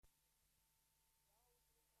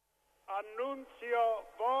Annuncio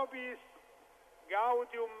vobis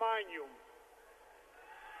gaudium magnum.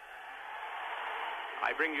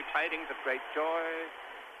 I bring you tidings of great joy.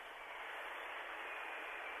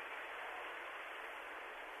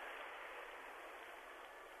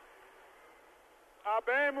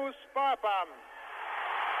 Habemus Papam.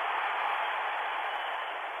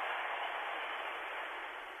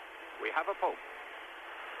 We have a pope.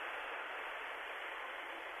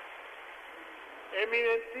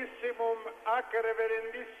 Eminentissimum ac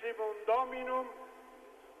reverendissimum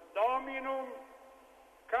Dominum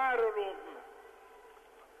Carolum,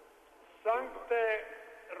 Sancte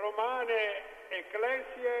Romane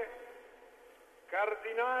Ecclesiae,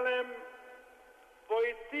 Cardinalem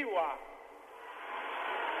Wojtyla.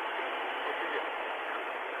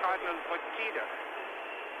 Cardinal Wojtyla.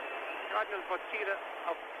 Cardinal Wojtyla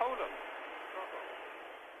of Poland.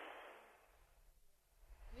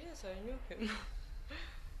 Yes, I knew him.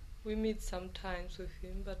 We meet sometimes with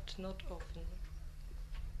him, but not often.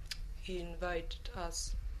 He invited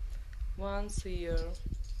us once a year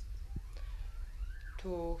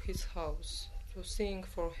to his house to sing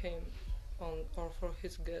for him or for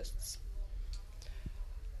his guests.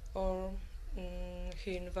 Or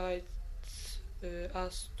he invites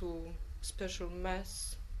us to special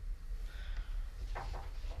mass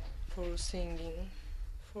for singing.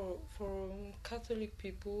 For Catholic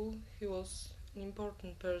people, he was an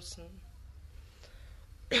important person,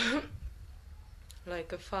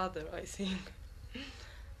 like a father, I think,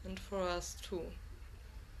 and for us too.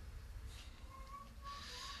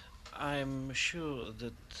 I'm sure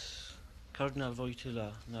that Cardinal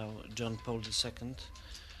Wojtyla, now John Paul II,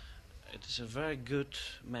 it is a very good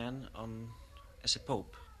man as a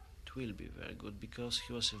pope. It will be very good because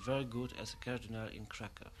he was very good as a cardinal in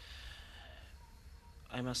Krakow.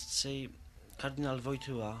 I must say, Cardinal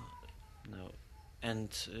Wojtyla and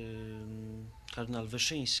Cardinal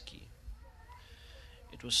Wyszyński,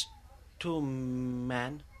 it was two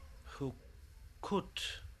men who could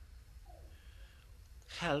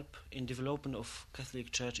help in development of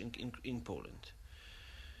Catholic Church in Poland.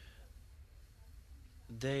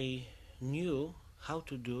 They knew how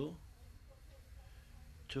to do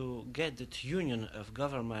to get that union of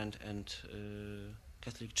government and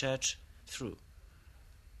Catholic Church through.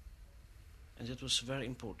 And that was very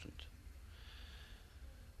important.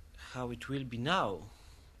 How it will be now,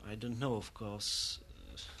 I don't know, of course,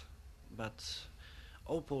 but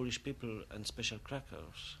all Polish people, and special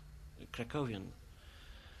Krakowian,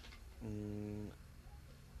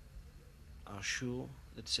 are sure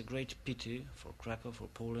that it's a great pity for Krakow, for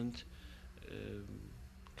Poland.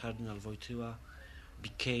 Cardinal Wojtyla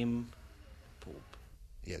became Pope.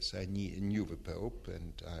 Yes, I knew the Pope,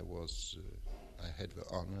 and I had the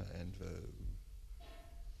honor and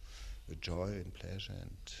the joy and pleasure,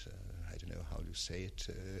 and I don't know how to say it,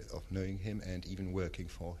 of knowing him and even working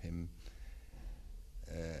for him.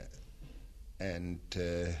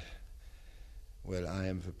 Well, I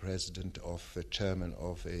am the chairman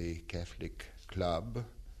of a Catholic club.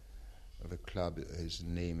 The club is a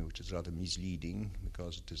name which is rather misleading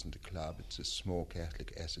because it isn't a club, it's a small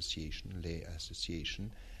Catholic association, lay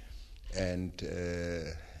association. And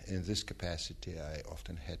in this capacity I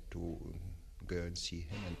often had to go and see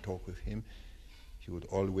him and talk with him. He would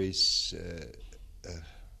always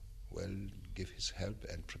give his help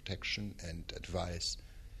and protection and advice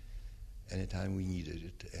anytime we needed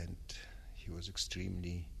it, and he was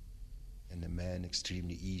extremely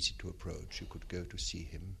easy to approach. You could go to see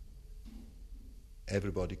him.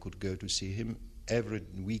 Everybody could go to see him every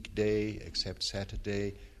weekday except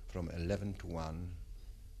Saturday from 11 to 1.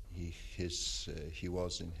 He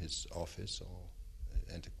was in his office,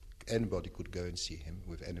 and anybody could go and see him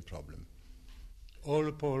with any problem.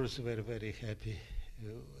 All Poles were very happy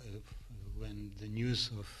when the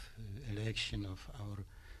news of election of our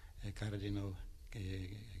cardinal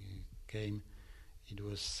came. It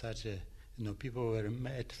was such a, people were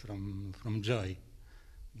mad from joy,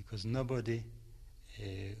 because nobody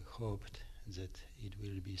hoped that it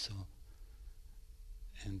will be so.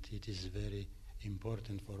 And it is very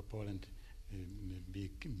important for Poland,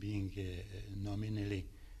 being a nominally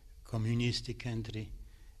communistic country.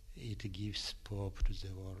 It gives Pope to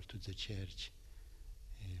the world, to the Church.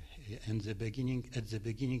 At the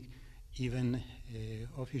beginning, even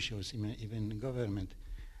officials, even government,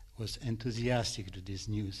 was enthusiastic to this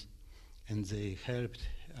news, and they helped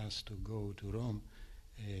us to go to Rome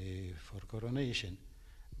for coronation.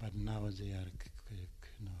 But now they are,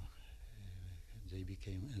 they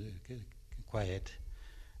became quiet,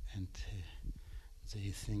 and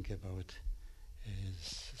they think about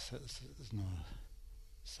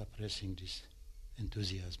suppressing this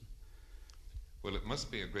enthusiasm. Well, it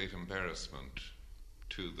must be a great embarrassment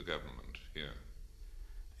to the government here.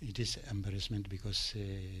 It is embarrassment because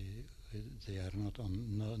they are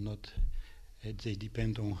they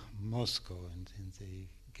depend on Moscow and they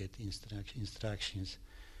get instructions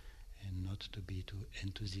and not to be too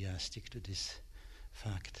enthusiastic to this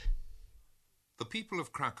fact. The people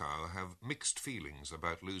of Krakow have mixed feelings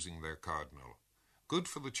about losing their cardinal. Good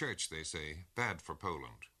for the church, they say, bad for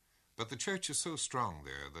Poland. But the church is so strong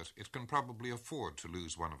there that it can probably afford to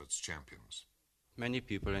lose one of its champions. Many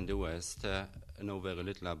people in the West know very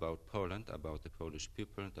little about Poland, about the Polish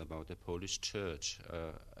people, about the Polish church.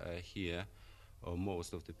 Here, or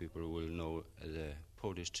most of the people will know the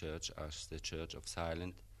Polish church as the church of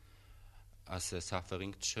silence, as a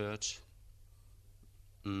suffering church,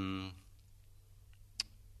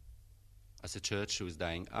 as a church who is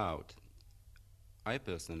dying out. I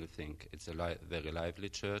personally think it's a very lively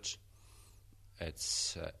church.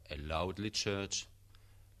 It's a loudly church.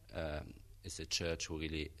 It's a church who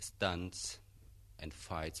really stands and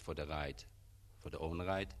fights for the right, for the own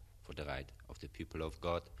right, for the right of the people of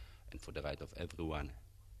God, and for the right of everyone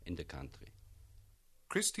in the country.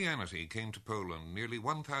 Christianity came to Poland nearly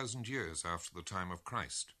 1,000 years after the time of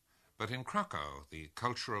Christ. But in Krakow, the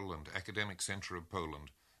cultural and academic center of Poland,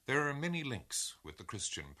 there are many links with the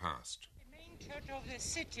Christian past. The main church of the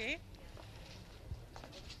city,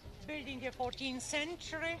 built in the 14th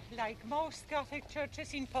century, like most Catholic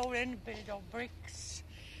churches in Poland, built of bricks.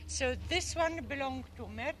 So this one belonged to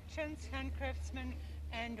merchants, handcraftsmen,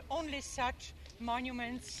 and only such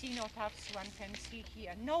monuments, cenotaphs, one can see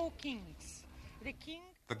here. No kings.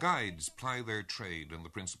 The guides ply their trade in the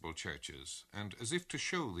principal churches, and as if to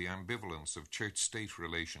show the ambivalence of church-state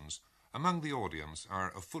relations, among the audience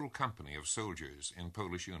are a full company of soldiers in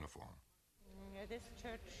Polish uniform. This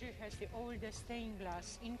church has the oldest stained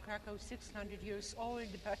glass in Krakow, 600 years old,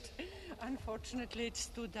 but unfortunately it's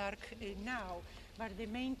too dark now. But the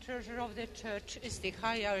main treasure of the church is the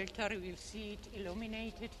high altar. You will see it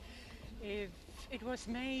illuminated. It was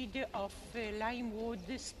made of lime wood,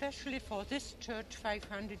 especially for this church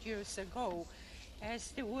 500 years ago,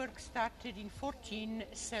 as the work started in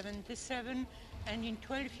 1477, and in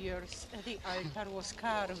 12 years the altar was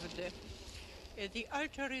carved. The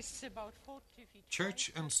altar is about 40 feet.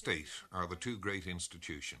 Church and state are the two great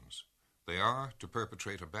institutions. They are, to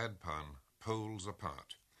perpetrate a bad pun, poles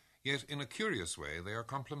apart. Yet in a curious way they are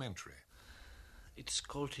complementary. It's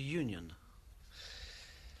called a union.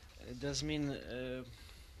 It does mean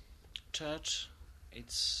church,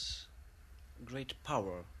 it's great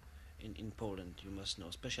power in Poland, you must know,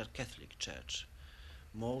 especially Catholic Church.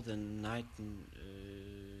 More than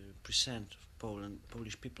 90% of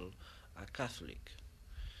Polish people are Catholic.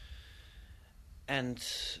 And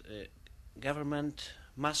government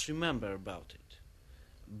must remember about it.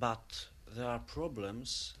 But there are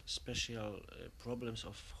problems, special problems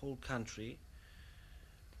of whole country.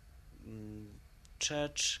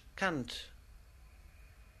 Church can't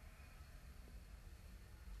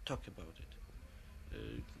talk about it,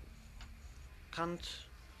 can't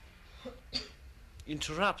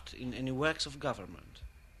interrupt in any works of government.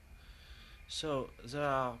 So there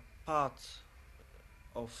are parts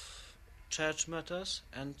of church matters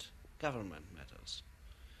and government matters.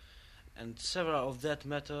 And several of that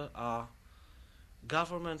matter are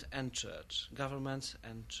government and church, governments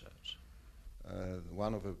and church.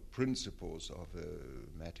 One of the principles of a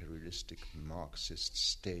materialistic Marxist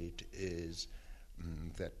state is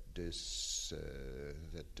that this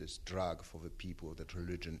drug for the people that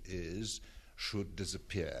religion is should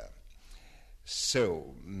disappear.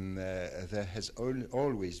 So there has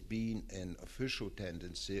always been an official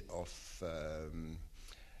tendency of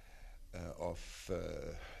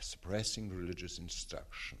suppressing religious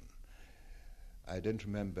instruction. I don't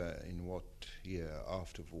remember in what year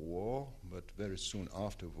after the war, but very soon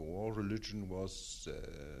after the war, religion was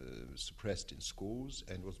suppressed in schools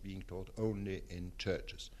and was being taught only in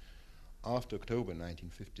churches. After October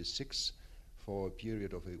 1956, for a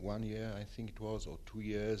period of 1 year, I think it was, or 2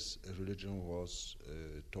 years, religion was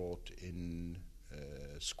taught in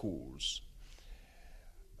schools.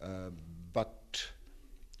 But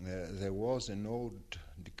there was an old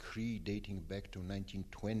decree dating back to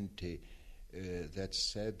 1920 that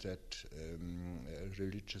said that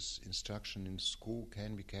religious instruction in school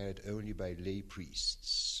can be carried only by lay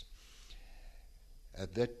priests.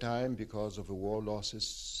 At that time, because of the war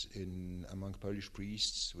losses among Polish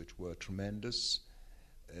priests, which were tremendous,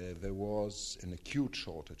 there was an acute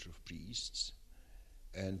shortage of priests,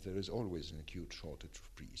 and there is always an acute shortage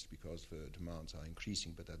of priests because the demands are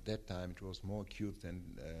increasing. But at that time, it was more acute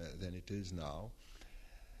than it is now.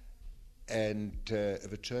 and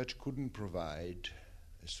the church couldn't provide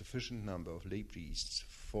a sufficient number of lay priests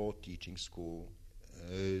for teaching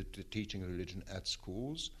teaching religion at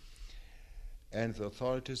schools, and the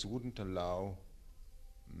authorities wouldn't allow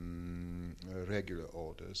regular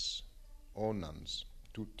orders or nuns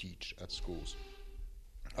to teach at schools.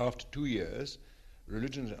 After 2 years,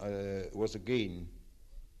 religion was again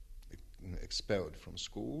expelled from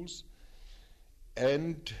schools,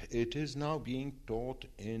 and it is now being taught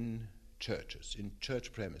in churches, in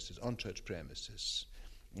church premises, on church premises.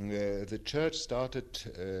 The church started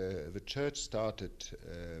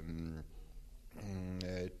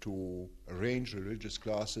to arrange religious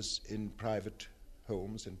classes in private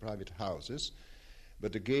homes and private houses,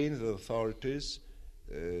 but again the authorities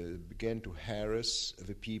began to harass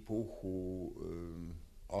the people who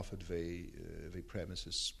offered the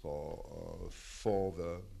premises for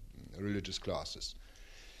the religious classes.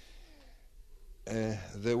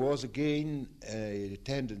 There was again a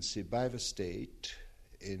tendency by the state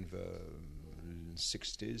in the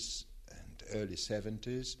 60s and early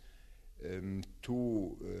 70s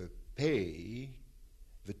to pay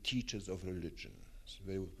the teachers of religion.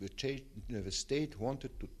 So the state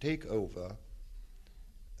wanted to take over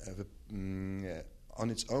on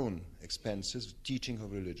its own expenses the teaching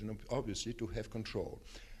of religion, obviously to have control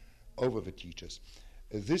over the teachers.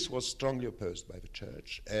 This was strongly opposed by the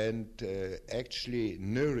church, and actually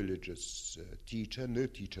no religious teacher, no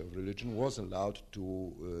teacher of religion was allowed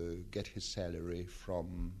to get his salary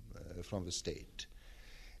from the state.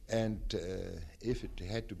 And if it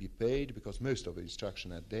had to be paid, because most of the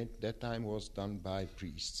instruction at that time was done by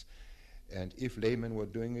priests, and if laymen were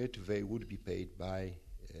doing it, they would be paid by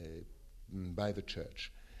the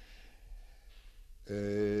church.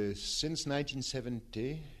 Since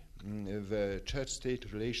 1970, the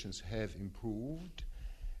church-state relations have improved,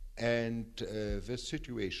 and the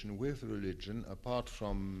situation with religion, apart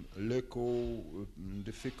from local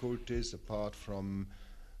difficulties, apart from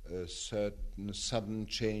certain sudden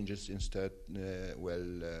changes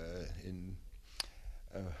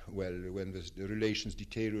when the relations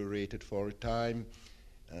deteriorated for a time,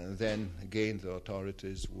 then again the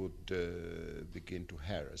authorities would begin to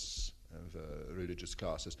harass the religious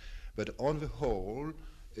classes. But on the whole,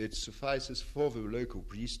 it suffices for the local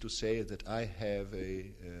priest to say that I have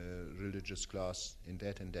a religious class in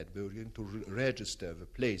that and that building, to register the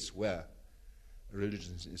place where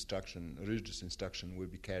religious instruction will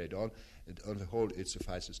be carried on. And on the whole, it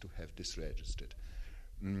suffices to have this registered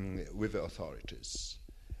with the authorities.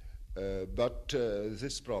 But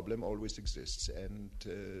this problem always exists, and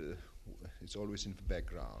it's always in the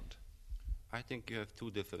background. I think you have two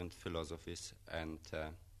different philosophies, and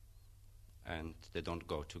they don't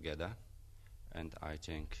go together. And I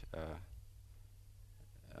think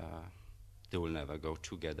they will never go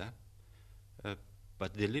together.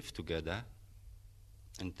 But they live together,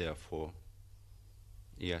 and therefore,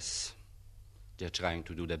 yes, they're trying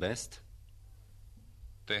to do their best.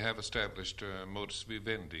 They have established a modus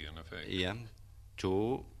vivendi, in effect. Yeah,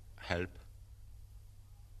 to help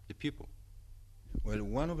the people. Well,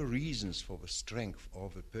 one of the reasons for the strength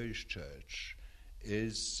of the Polish church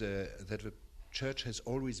is that the church has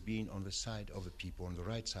always been on the side of the people, on the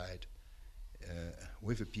right side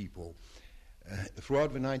with the people.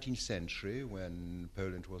 Throughout the 19th century, when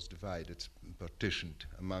Poland was divided, partitioned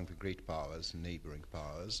among the great powers, neighboring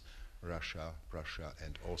powers, Russia, Prussia,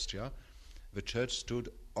 and Austria, the church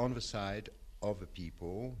stood on the side of the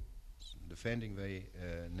people, defending their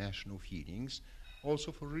national feelings,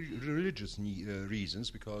 also for religious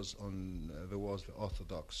reasons, because there was the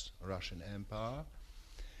Orthodox Russian Empire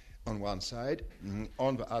on one side.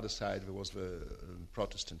 On the other side, there was the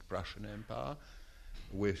Protestant Prussian Empire,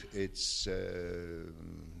 with its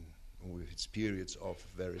periods of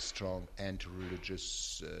very strong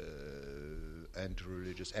anti-religious,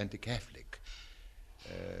 anti-Catholic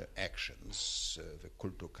actions, the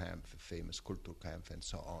Kulturkampf, the famous Kulturkampf, and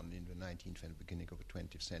so on in the 19th and beginning of the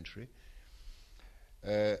 20th century.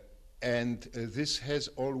 And this has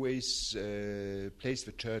always placed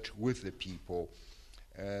the church with the people.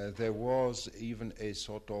 There was even a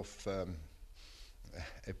sort of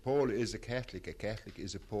a Pole is a Catholic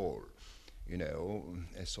is a Pole, you know,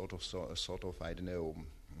 a sort of I don't know,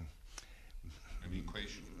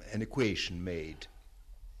 an equation made,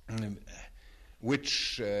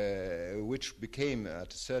 which became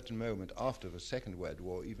at a certain moment after the Second World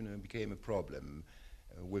War even became a problem.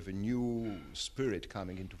 With a new spirit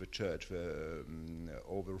coming into the church,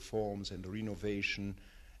 all the reforms and the renovation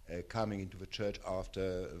coming into the church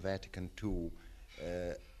after Vatican II,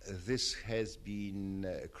 this has been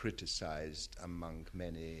criticized among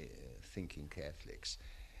many thinking Catholics.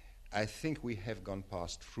 I think we have gone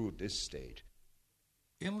past through this stage.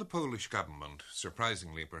 In the Polish government,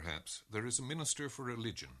 surprisingly perhaps, there is a minister for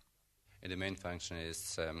religion. And the main function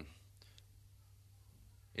is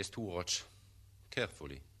to watch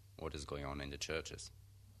carefully what is going on in the churches.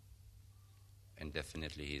 And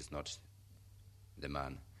definitely he is not the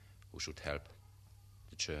man who should help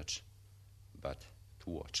the church, but to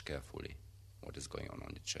watch carefully what is going on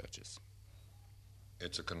in the churches.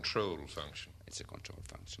 It's a control function. It's a control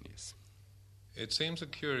function, yes. It seems a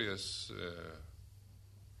curious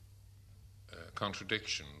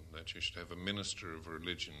contradiction that you should have a minister of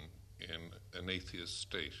religion in an atheist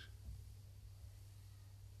state.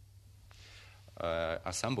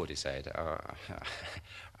 As somebody said,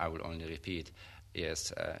 I will only repeat,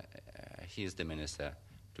 yes, he is the minister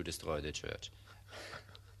to destroy the church.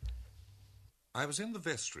 I was in the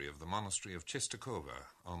vestry of the monastery of Czestochowa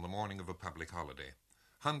on the morning of a public holiday.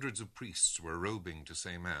 Hundreds of priests were robing to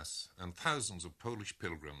say Mass, and thousands of Polish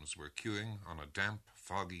pilgrims were queuing on a damp,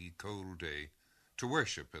 foggy, cold day to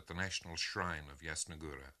worship at the national shrine of Jasna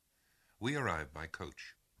Góra. We arrived by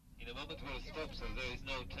coach. In a moment we'll stop, so there is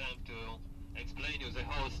no time to explain you the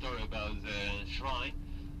whole story about the shrine,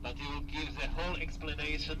 but you will give the whole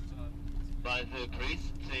explanation by the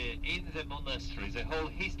priests in the monastery, the whole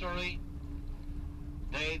history,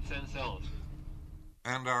 dates and so on.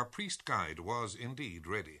 And our priest guide was indeed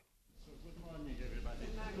ready. So good morning, everybody.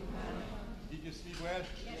 Did you sleep well?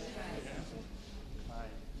 Yes. Fine.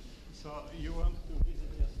 So you want to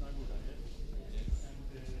visit Jasna Góra, yes? And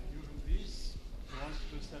during this, you want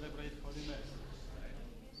to celebrate Holy Mass.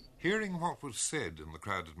 Hearing what was said in the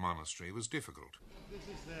crowded monastery was difficult. This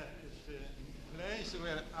is the place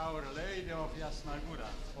where Our Lady of Jasna Góra,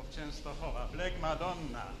 of Częstochowa, Black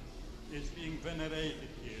Madonna, is being venerated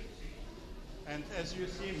here. And as you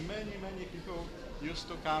see, many people used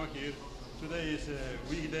to come here. Today is a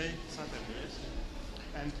weekday, Saturday,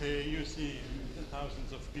 and you see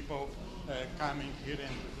thousands of people coming here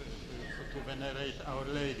and to venerate Our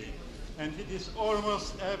Lady. And it is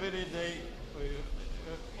almost every day,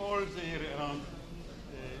 all the year round,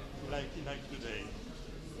 like today.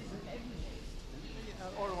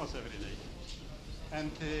 Almost every day.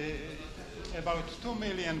 And about 2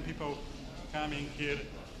 million people coming here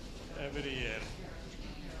every year.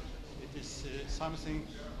 It is something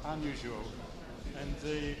unusual, and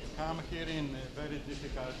they come here in very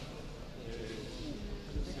difficult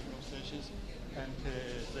circumstances, and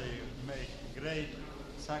they make great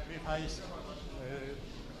sacrifice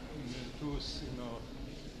to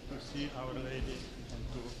see Our Lady and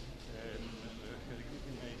to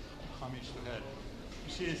make homage to her.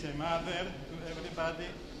 She is a mother to everybody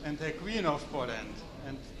and a queen of Poland,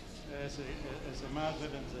 and as a mother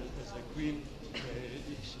and as a queen,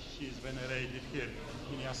 she is venerated here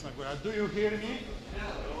in Jasna Góra. Do you hear me?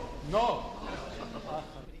 No.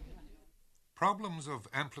 Problems of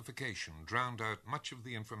amplification drowned out much of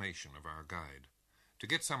the information of our guide. To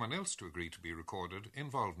get someone else to agree to be recorded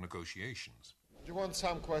involved negotiations. Do you want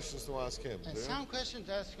some questions to ask him? Some questions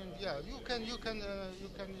to ask him. Yeah, you can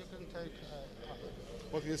take.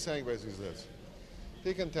 What you're saying basically is this.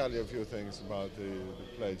 He can tell you a few things about the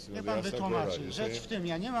place. Nie pan wytłumaczy. Rzecz w tym,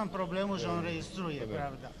 ja nie mam problemu, że on rejestruje,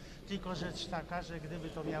 prawda? Tylko rzecz taka, że gdyby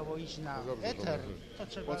to miało iść na eter, to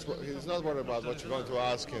trzeba... He's not worried about what you're going to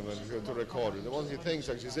ask him and you're going to record it. The one he thinks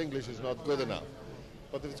that his English is not good enough.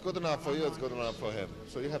 But if it's good enough for you, it's good enough for him.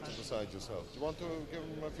 So you have to decide yourself. Do you want to give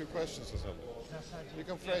him a few questions or something? You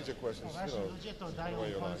can phrase your questions, ludzie to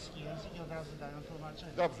dają polski język i od razu dają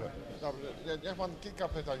tłumaczenie. Dobrze. Niech pan kilka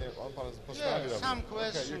pytań, on pan postawi. Yeah, some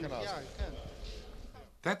questions, okay, you can ask. Can.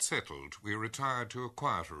 That settled, we retired to a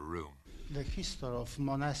quieter room. The history of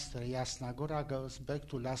monastery Jasna Góra goes back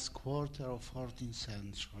to last quarter of 14th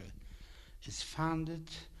century. It's founded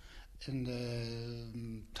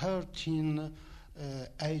in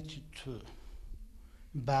 1382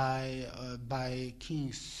 by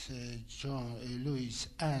Kings John Louis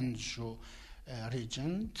Andrew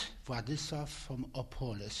regent Władysław from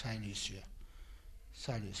Opole,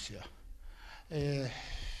 Silesia.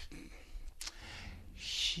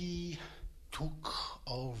 He took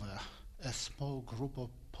over a small group of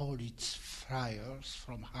Polish friars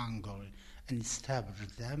from Hungary and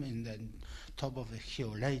established them in the top of a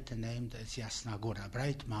hill, later named as Jasna Góra,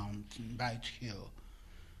 Bright Mountain, Bright Hill.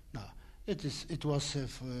 Now, it was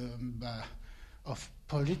of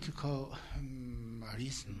political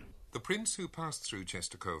reason. The prince who passed through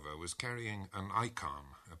Czestochowa was carrying an icon,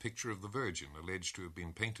 a picture of the Virgin alleged to have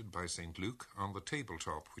been painted by St. Luke on the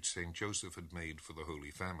tabletop which St. Joseph had made for the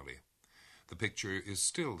Holy Family. The picture is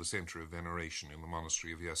still the centre of veneration in the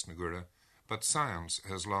monastery of Jasna Góra, but science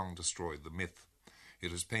has long destroyed the myth.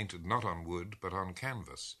 It is painted not on wood but on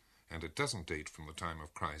canvas, and it doesn't date from the time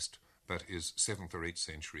of Christ, but is 7th or 8th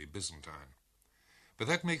century Byzantine. But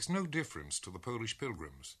that makes no difference to the Polish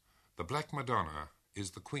pilgrims. The Black Madonna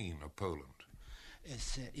is the Queen of Poland.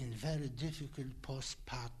 It's in very difficult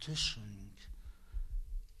post-partition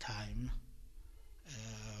time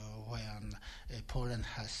when Poland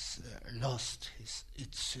has lost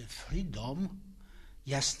its freedom.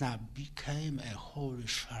 Jasna became a holy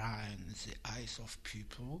shrine in the eyes of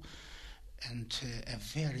people and a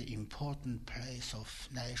very important place of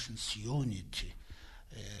nations' unity.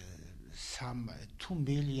 Some 2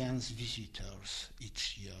 million visitors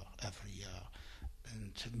each year, every year,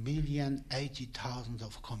 and 1,080,000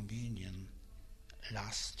 of communion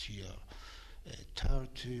last year,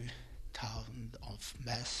 30,000 of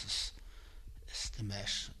masses is the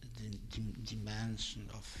dimension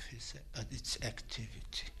of its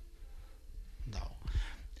activity now.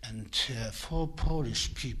 And for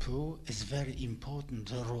Polish people, it's very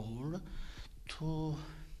important role to,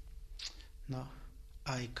 no,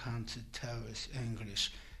 I can't tell with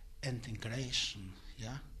English, integration,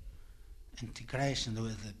 yeah? Integration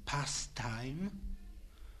with the pastime.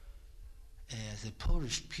 The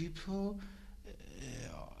Polish people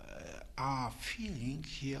are feeling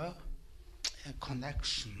here a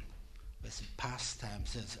connection with the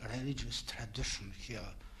pastimes, the religious tradition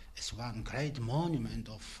here is one great monument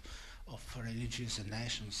of religious and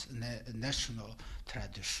national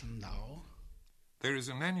tradition now. There is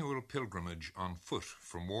an annual pilgrimage on foot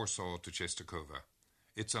from Warsaw to Częstochowa.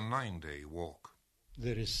 It's a 9-day walk.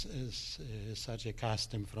 There is such a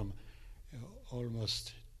custom from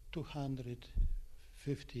almost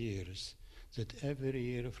 250 years that every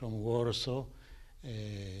year from Warsaw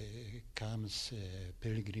comes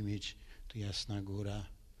pilgrimage to Jasna Góra.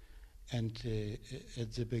 And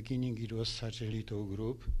at the beginning it was such a little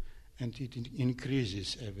group, and it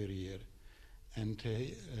increases every year. And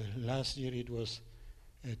last year it was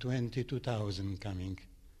 22,000 coming.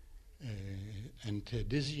 And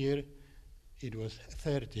this year it was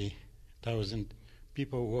 30,000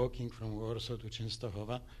 people walking from Warsaw to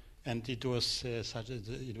Częstochowa, and it was such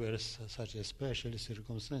a special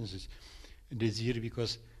circumstances this year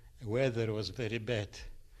because weather was very bad,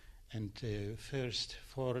 and first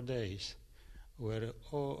 4 days were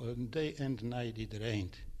all day and night it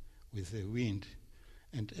rained with the wind,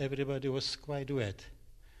 and everybody was quite wet,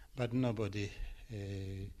 but nobody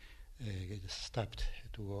stopped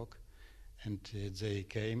to walk, and they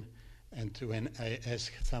came. And when I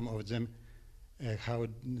asked some of them how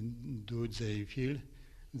do they feel,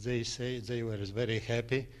 they say they were very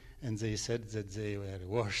happy, and they said that they were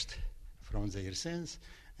washed from their sins,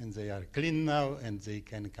 and they are clean now, and they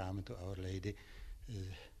can come to Our Lady.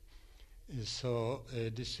 So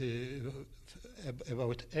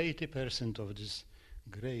about 80% of this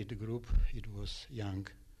great group, it was young.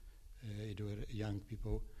 It were young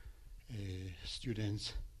people,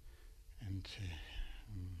 students, and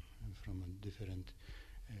from different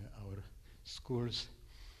our schools,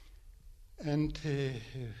 and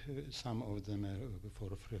some of them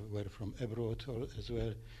were from abroad as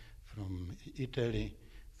well, from Italy,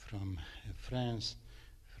 from France,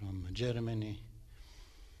 from Germany,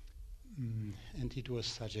 and it was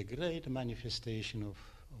such a great manifestation of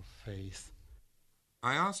faith.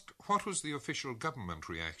 I asked what was the official government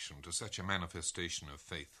reaction to such a manifestation of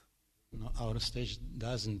faith. No, our state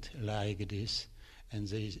doesn't like this, and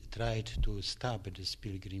they tried to stop this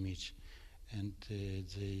pilgrimage, and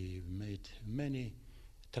they made many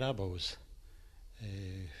troubles,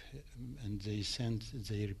 and they sent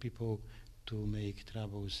their people to make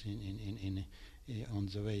troubles on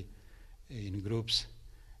the way in groups,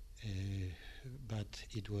 but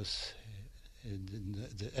it was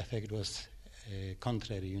the effect was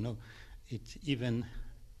contrary. It even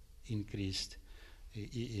increased.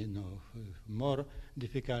 More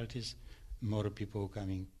difficulties, more people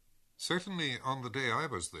coming. Certainly on the day I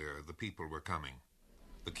was there, the people were coming.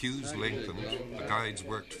 The queues lengthened, the guides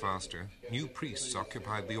worked faster, new priests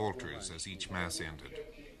occupied the altars as each mass ended.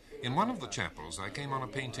 In one of the chapels I came on a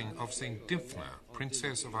painting of St. Dymphna,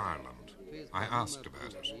 Princess of Ireland. I asked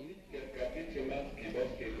about it.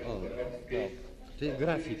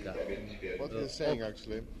 Grafika. What are you saying,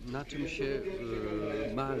 actually? Na czym się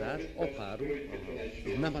malarz oparł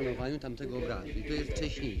w namalowaniu tamtego obrazu. I to jest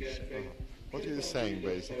wcześniejsze. What he is saying,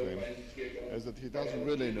 basically, is that he doesn't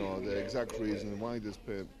really know the exact reason why this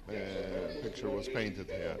picture was painted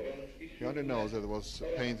here. He only knows that it was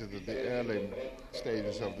painted at the early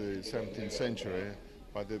stages of the 17th century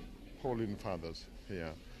by the Pauline fathers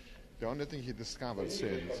here. The only thing he discovered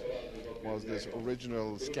since was this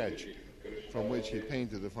original sketch from which he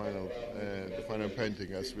painted the final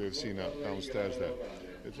painting, as we have seen downstairs there.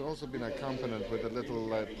 It's also been accompanied with a little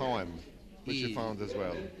poem, which he found as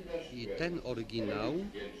well. I ten oryginał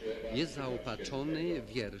jest zaopatrzony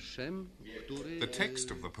wierszem, który... The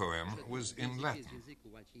text of the poem was in Latin.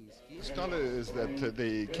 The story is that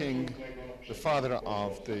the king, the father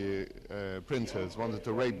of the princess, wanted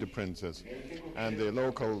to rape the princess, and the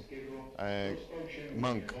local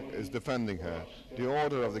monk is defending her. The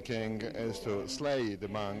order of the king is to slay the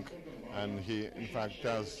monk, and he, in fact,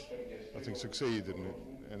 does, I think, succeed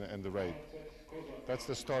in the rape. That's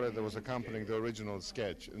the story that was accompanying the original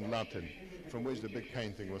sketch in Latin, from which the big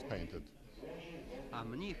painting was painted.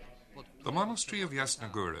 The monastery of Jasna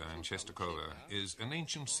Góra in Częstochowa is an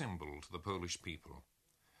ancient symbol to the Polish people.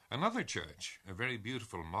 Another church, a very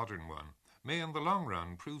beautiful modern one, may in the long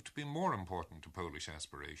run prove to be more important to Polish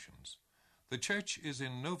aspirations. The church is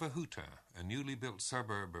in Nowa Huta, a newly built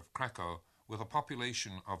suburb of Krakow with a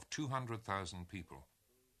population of 200,000 people.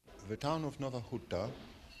 The town of Nowa Huta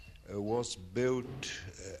was built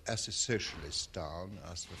as a socialist town,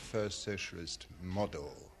 as the first socialist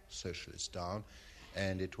model socialist town,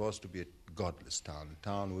 and it was to be a godless town, a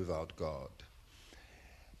town without God.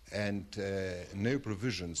 And no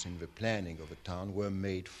provisions in the planning of the town were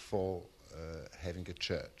made for having a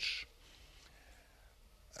church.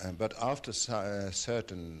 But after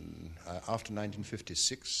after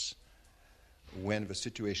 1956, when the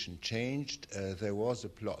situation changed, there was a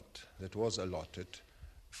plot that was allotted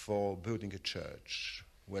for building a church,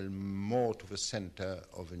 well, more to the center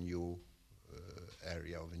of a new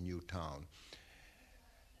area, of a new town.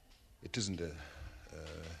 It isn't a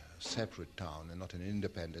separate town and not an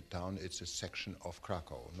independent town. It's a section of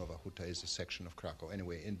Krakow. Nowa Huta is a section of Krakow.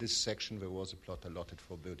 Anyway, in this section there was a plot allotted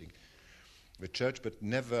for building the church, but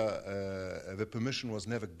never the permission was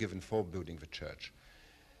never given for building the church.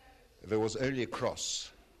 There was only a cross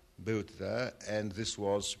built there, and this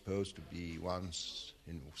was supposed to be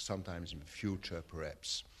sometimes in the future,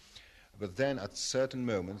 perhaps. But then, at certain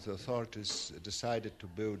moments, the authorities decided to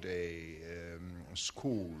build a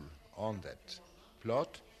school on that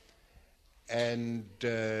plot, and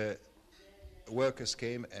workers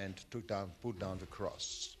came and put down the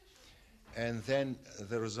cross. And then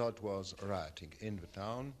the result was rioting in the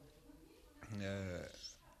town,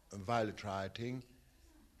 violent rioting,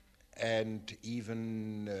 and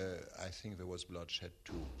even, I think there was bloodshed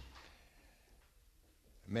too.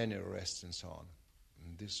 Many arrests and so on.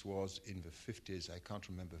 And this was in the 50s, I can't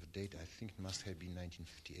remember the date, I think it must have been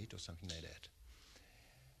 1958 or something like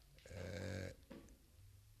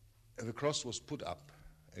that. The cross was put up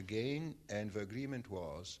again, and the agreement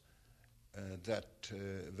was that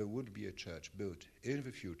there would be a church built in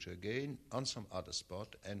the future again on some other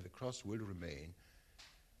spot, and the cross will remain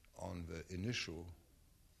on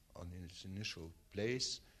its initial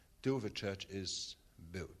place till the church is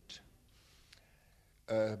built.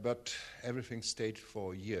 But everything stayed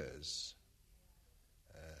for years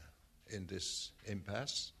in this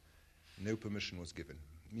impasse. No permission was given.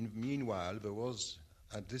 Meanwhile, there was,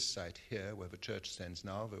 at this site here, where the church stands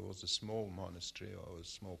now, there was a small monastery or a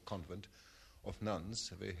small convent of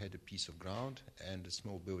nuns. They had a piece of ground and a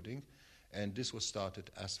small building, and this was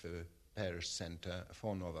started as the parish center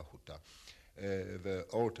for Nowa Huta. The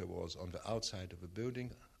altar was on the outside of the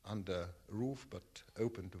building, under roof, but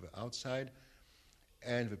open to the outside,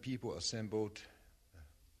 and the people assembled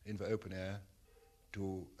in the open air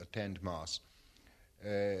to attend Mass.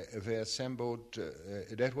 They assembled,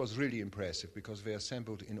 that was really impressive, because they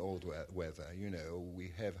assembled in all weather. You know,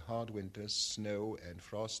 we have hard winters, snow and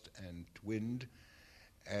frost and wind,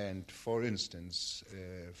 and for instance,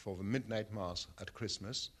 for the midnight Mass at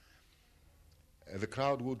Christmas, the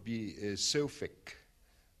crowd would be so thick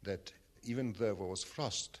that even though there was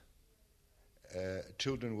frost,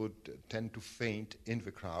 children would tend to faint in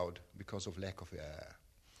the crowd because of lack of air.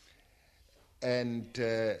 And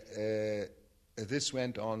this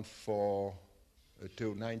went on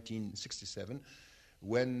till 1967,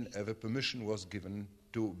 when the permission was given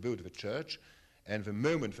to build the church. And the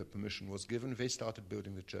moment the permission was given, they started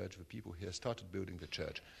building the church. The people here started building the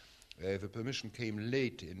church. The permission came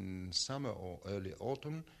late in summer or early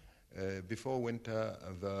autumn. Before winter,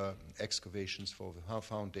 the excavations for the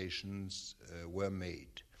foundations were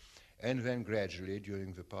made. And then gradually,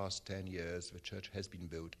 during the past 10 years, the church has been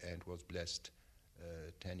built and was blessed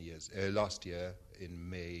last year in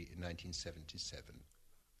May 1977.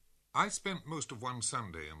 I spent most of one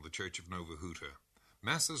Sunday in the church of Nowa Huta.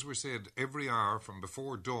 Masses were said every hour from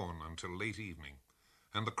before dawn until late evening,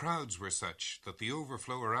 and the crowds were such that the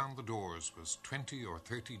overflow around the doors was 20 or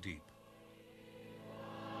 30 deep.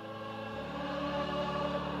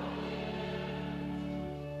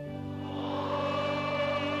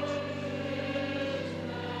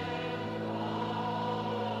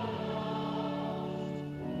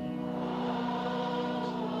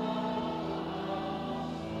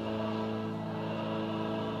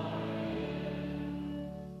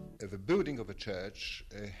 the building of a church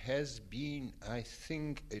has been, I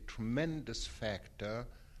think, a tremendous factor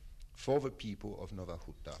for the people of Nova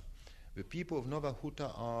Huta. The people of Nova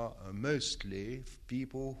Huta are mostly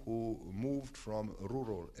people who moved from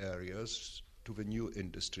rural areas to the new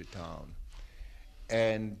industry town.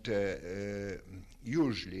 And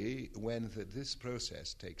usually when this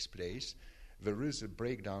process takes place, there is a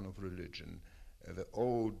breakdown of religion. The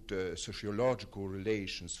old sociological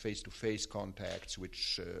relations, face-to-face contacts,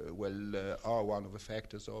 which are one of the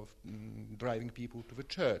factors of driving people to the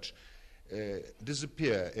church,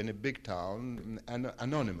 disappear in a big town, an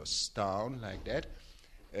anonymous town like that.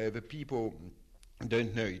 The people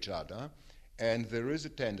don't know each other, and there is a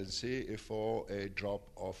tendency for a drop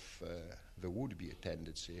of, there would be a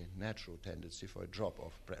tendency, natural tendency for a drop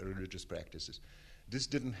of religious practices. This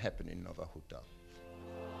didn't happen in Nova Huta.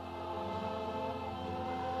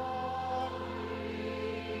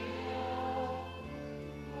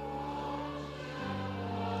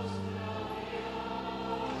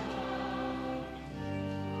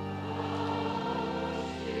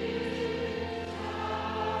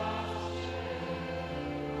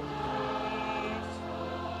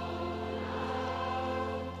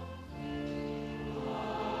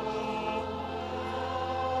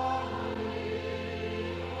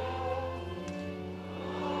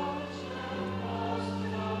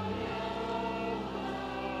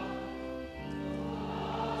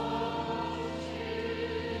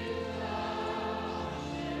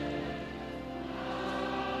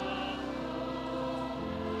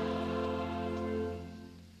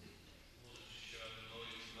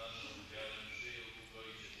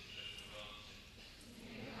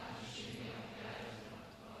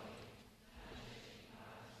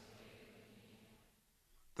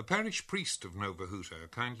 The parish priest of Nova Huta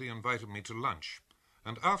kindly invited me to lunch,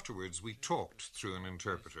 and afterwards we talked through an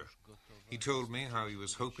interpreter. He told me how he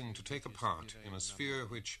was hoping to take a part in a sphere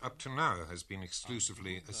which up to now has been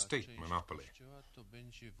exclusively a state monopoly. To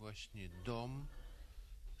będzie właśnie dom,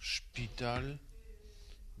 szpital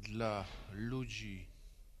dla ludzi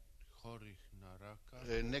chorych na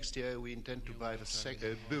raka. Next year we intend to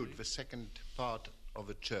build the second part of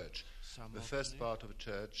a church. The first part of a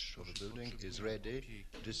church, of a building, is ready.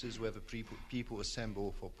 This is where the people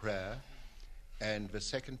assemble for prayer. And the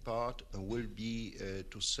second part will be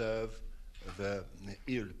to serve the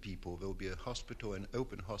ill people. There will be a hospital, an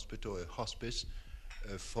open hospital, a hospice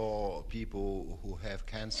for people who have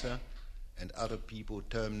cancer and other people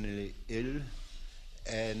terminally ill,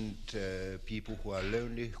 and people who are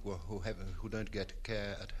lonely, who don't get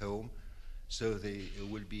care at home. So they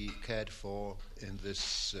will be cared for in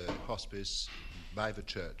this hospice by the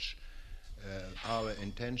church. Our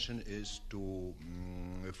intention is to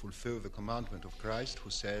fulfill the commandment of Christ, who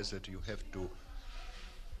says that you have to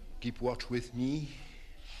keep watch with me,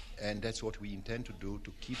 and that's what we intend to do,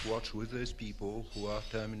 to keep watch with those people who are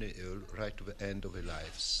terminally ill right to the end of their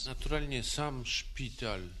lives. Naturalnie sam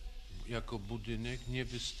szpital jako budynek nie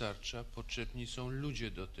wystarcza, potrzebni są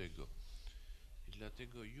ludzie do tego.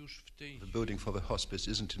 The building for the hospice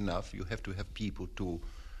isn't enough. You have to have people to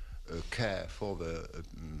care for the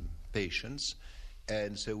patients.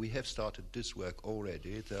 And so we have started this work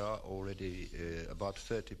already. There are already about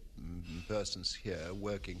 30 persons here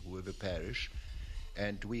working with the parish.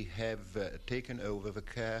 And we have taken over the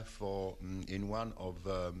care for in one of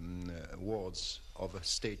the wards of a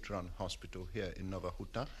state-run hospital here in Nova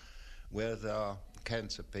Huta, where there are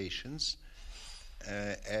cancer patients.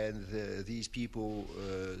 These people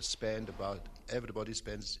spend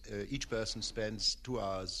each person spends 2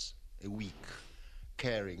 hours a week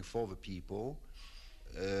caring for the people,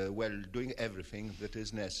 doing everything that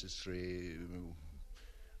is necessary,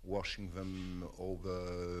 washing them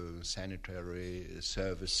over, sanitary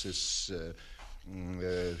services,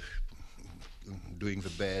 doing the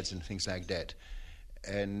beds and things like that.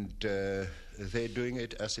 And they're doing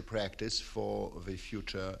it as a practice for the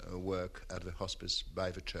future work at the hospice by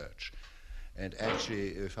the church. And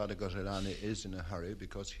actually, Father Gorzelany is in a hurry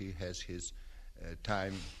because he has his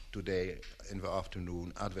time today in the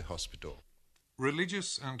afternoon at the hospital.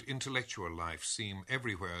 Religious and intellectual life seem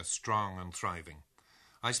everywhere strong and thriving.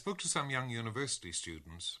 I spoke to some young university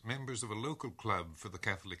students, members of a local club for the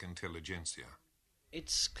Catholic intelligentsia.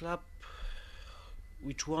 It's a club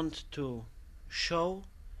which want to show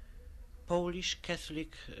Polish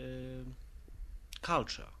Catholic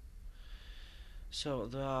culture. So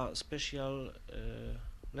there are special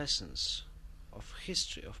lessons of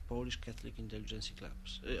history of Polish Catholic intelligentsia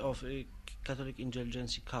clubs, of Catholic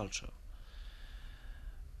intelligentsia culture.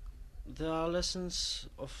 There are lessons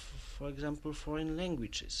of, for example, foreign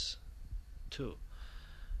languages too.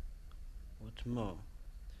 What more?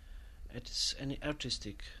 it is any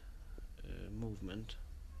artistic movement.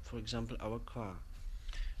 For example, our choir.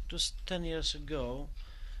 It was 10 years ago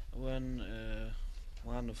when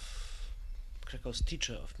one of Krakow's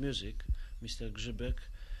teacher of music, Mr. Grzybek,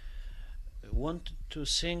 wanted to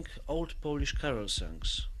sing old Polish carol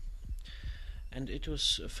songs. And it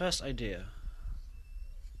was first idea.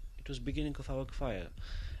 It was beginning of our choir.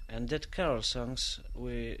 And that carol songs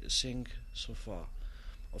we sing so far.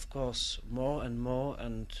 Of course, more and more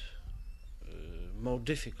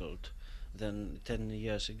difficult than 10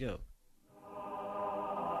 years ago.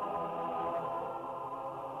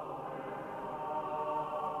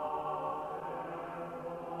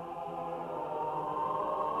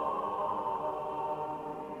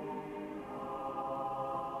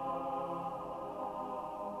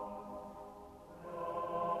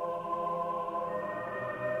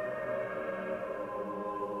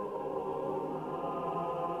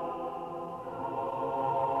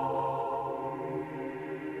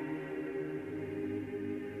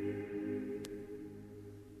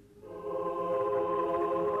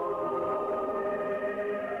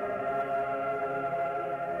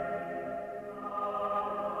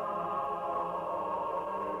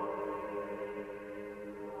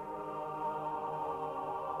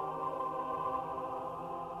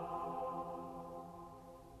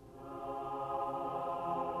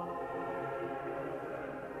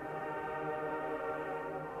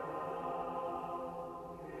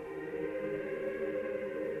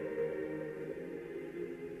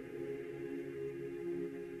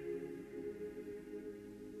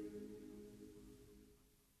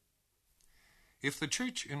 If the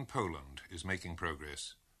church in Poland is making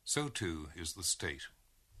progress, so too is the state.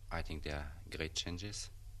 I think there are great changes,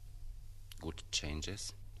 good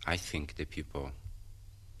changes. I think the people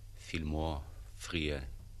feel more freer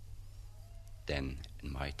than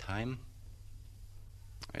in my time.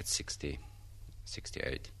 At 60,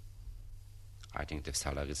 68. I think the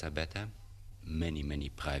salaries are better. Many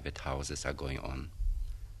private houses are going on.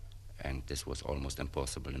 And this was almost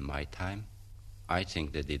impossible in my time. I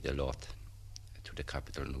think they did a lot to the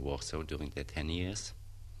capital in Warsaw during the 10 years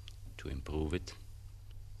to improve it.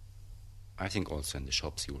 I think also in the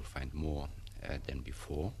shops you will find more than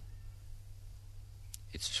before.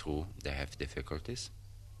 It's true they have difficulties,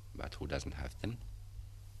 but who doesn't have them?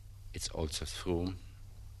 It's also true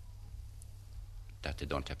that they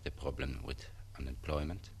don't have the problem with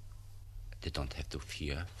unemployment. They don't have to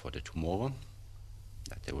fear for the tomorrow,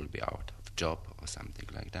 that they will be out of job or something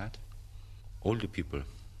like that. All the people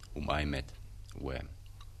whom I met were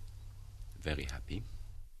very happy.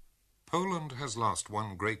 Poland has lost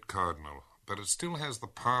one great cardinal, but it still has the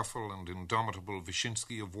powerful and indomitable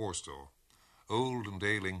Wyszynski of Warsaw. Old and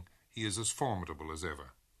ailing, he is as formidable as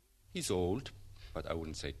ever. He's old, but I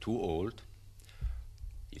wouldn't say too old.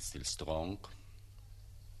 He's still strong,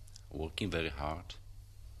 working very hard,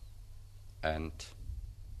 and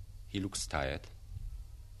he looks tired.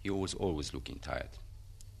 He was always looking tired.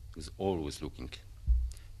 He was always looking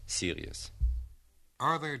serious.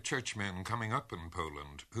 Are there churchmen coming up in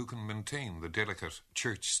Poland who can maintain the delicate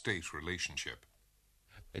church-state relationship?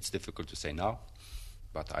 It's difficult to say now,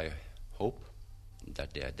 but I hope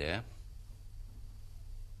that they are there.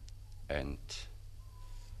 And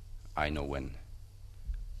I know when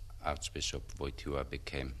Archbishop Wojtyla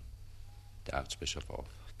became the Archbishop of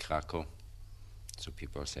Krakow, so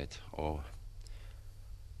people said, oh,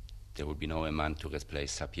 there will be no man to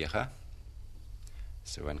replace Sapiecha.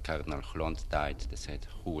 So when Cardinal Chlont died, they said,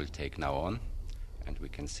 who will take now on? And we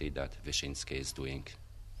can see that Wyszynski is doing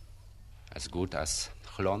as good as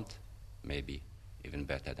Chlont, maybe even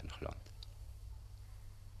better than Chlont.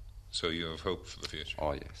 So you have hope for the future?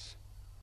 Oh, yes.